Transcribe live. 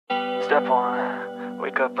Step 1,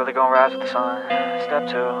 wake up early, gonna rise with the sun.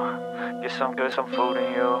 Step 2, get some good, some food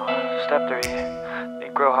in you. Step 3,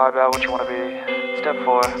 think real hard about what you wanna be. Step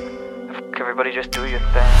 4, everybody just do your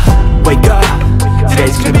thing. Wake up,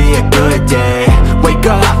 today's gonna be a good day. Wake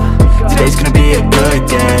up, today's gonna be a good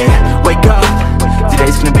day. Wake up,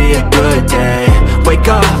 today's gonna be a good day. Wake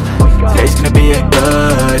up, today's gonna be a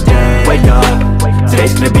good day. Wake up,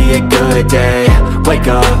 today's gonna be a good day. Wake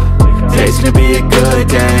up, today's gonna be a good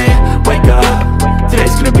day. Wake up,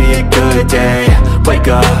 today's gonna be a good day. Wake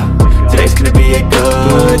up, today's gonna be a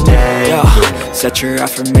good day. Yo, set your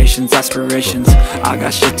affirmations, aspirations. I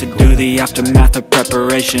got shit to do, the aftermath of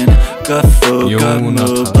preparation. Good food, good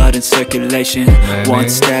mood, blood in circulation. One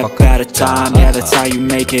step at a time, yeah, that's how you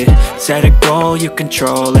make it. Set a goal you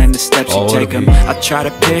control and the steps you take them. I try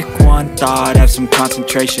to pick one thought, have some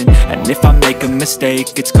concentration. And if I make a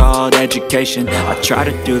mistake, it's called education. I try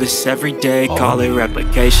to do this every day, call it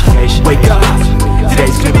replication. Wake up,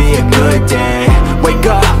 today's gonna be a good day. Wake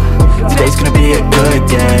up, today's gonna be a good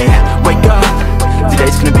day. Wake up,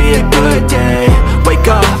 today's gonna be a good day. Wake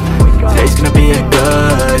up, today's gonna be a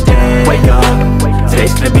good day. Wake up,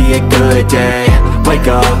 today's gonna be a good day. Wake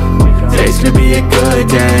up, today's gonna be a good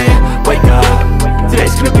day. Wake up,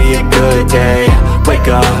 today's gonna be a good day. Wake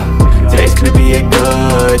up, today's gonna be a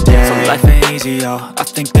good day. So life ain't easy, yo, I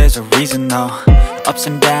think there's a reason though. Ups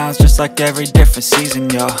and downs, just like every different season,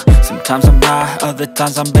 yo. Sometimes I'm high, other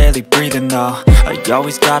times I'm barely breathing, though. I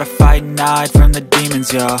always gotta fight and hide from the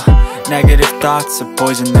demons, yo. Negative thoughts are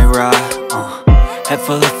poison, they rot. Head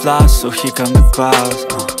full of flies, so here come the clouds.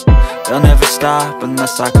 They'll never stop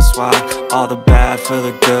unless I can swap all the bad for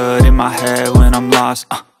the good in my head when I'm lost.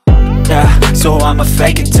 Yeah, so I'ma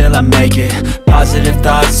fake it till I make it. Positive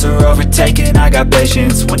thoughts are overtaken, I got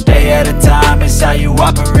patience. One day at a time is how you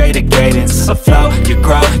operate a cadence. A flow, you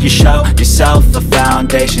grow, you show yourself a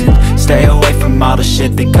foundation. Stay away from all the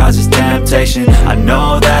shit that causes temptation. I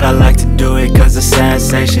know that I like to do it cause it's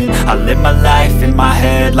sensation. I live my life in my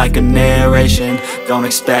head like a narration. Don't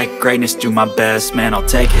expect greatness, do my best, man, I'll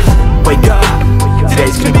take it. Wake up,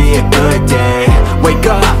 today's gonna be a good day. Wake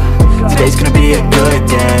up, today's gonna be a good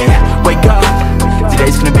day. Wake up,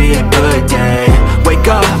 today's gonna be a good day. Wake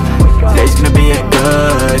up, today's gonna be a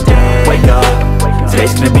good day. Wake up,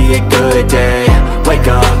 today's gonna be a good day. Wake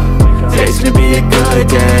up, today's gonna be a good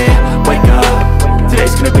day. Wake up,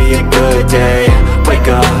 today's gonna be a good day. Wake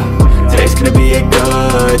up, today's gonna be a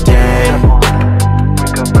good day.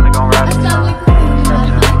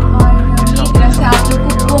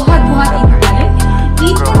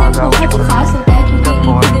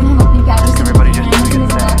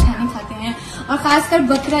 खासकर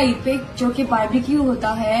बकरा ईद पे जो कि barbecue होता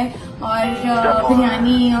है और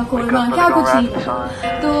बिरयानी या कोरमा क्या कुछ नहीं होता।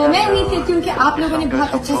 तो मैं उम्मीद करती हूँ कि आप लोगों ने बहुत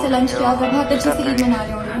अच्छे से लंच किया होगा, बहुत अच्छे से ईद मना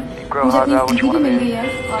रहे होंगे। मुझे अपनी दीदी भी मिल गई है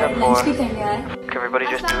और लंच भी कर लिया है।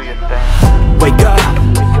 Wake up,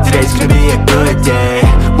 today's gonna be a good day.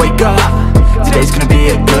 Wake up, today's gonna be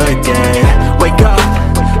a good day. Wake up,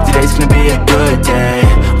 today's gonna be a good day.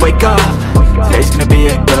 Wake up, today's gonna be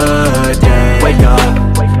a good day. Wake up,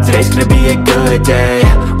 today's gonna be a good day.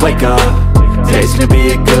 Wake up, today's gonna be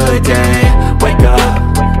a good day. Wake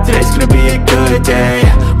up, today's gonna be a good day.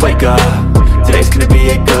 Wake up, today's gonna be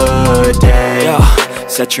a good day. Yo,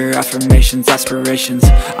 set your affirmations, aspirations.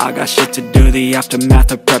 I got shit to do, the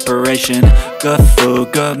aftermath of preparation. Good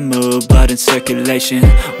food, good mood, blood in circulation.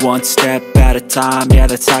 One step at a time, yeah,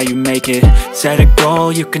 that's how you make it. Set a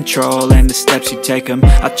goal you control and the steps you take them.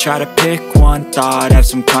 I try to pick one thought, have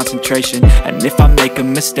some concentration. And if I make a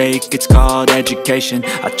mistake, it's called education.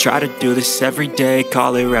 I try to do this every day,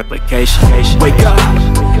 call it replication. Wake up,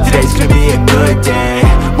 today's gonna be a good day.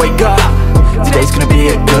 Wake up, today's gonna be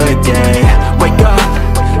a good day. Wake up,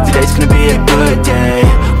 today's gonna be a good day.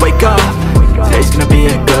 Wake up, today's gonna be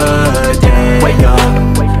a good day. Wake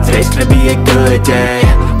up, today's gonna be a good day.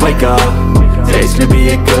 Wake up, today's gonna be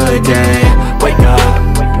a good day. Wake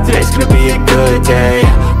up, today's gonna be a good day.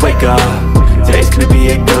 Wake up, today's gonna be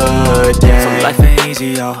a good day. So life ain't easy,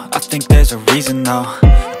 yo, I think there's a reason though.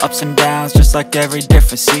 Ups and downs, just like every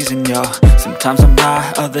different season, yo. Sometimes I'm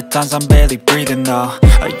high, other times I'm barely breathing, though.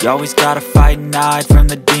 I always gotta fight and hide from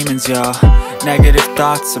the demons, yo. Negative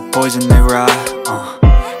thoughts are poison, they rot.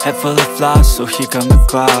 Head full of flies, so here come the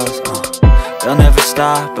clouds. They'll never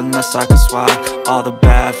stop unless I can swap all the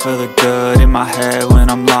bad for the good in my head when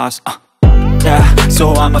I'm lost. Yeah,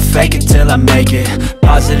 so I'ma fake it till I make it.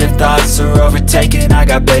 Positive thoughts are overtaken, I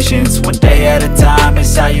got patience. One day at a time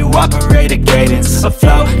is how you operate a cadence. A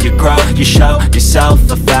flow, you grow, you show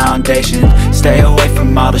yourself a foundation. Stay away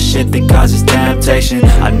from all the shit that causes temptation.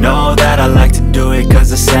 I know that I like to do it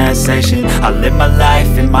cause it's sensation. I live my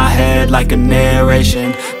life in my head like a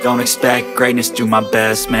narration. Don't expect greatness, do my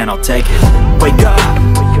best, man, I'll take it. Wake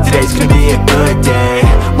up, today's gonna be a good day.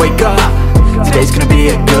 Wake up, today's gonna be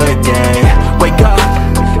a good day. Wake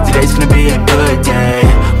up, today's gonna be a good day.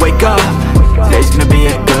 Wake up.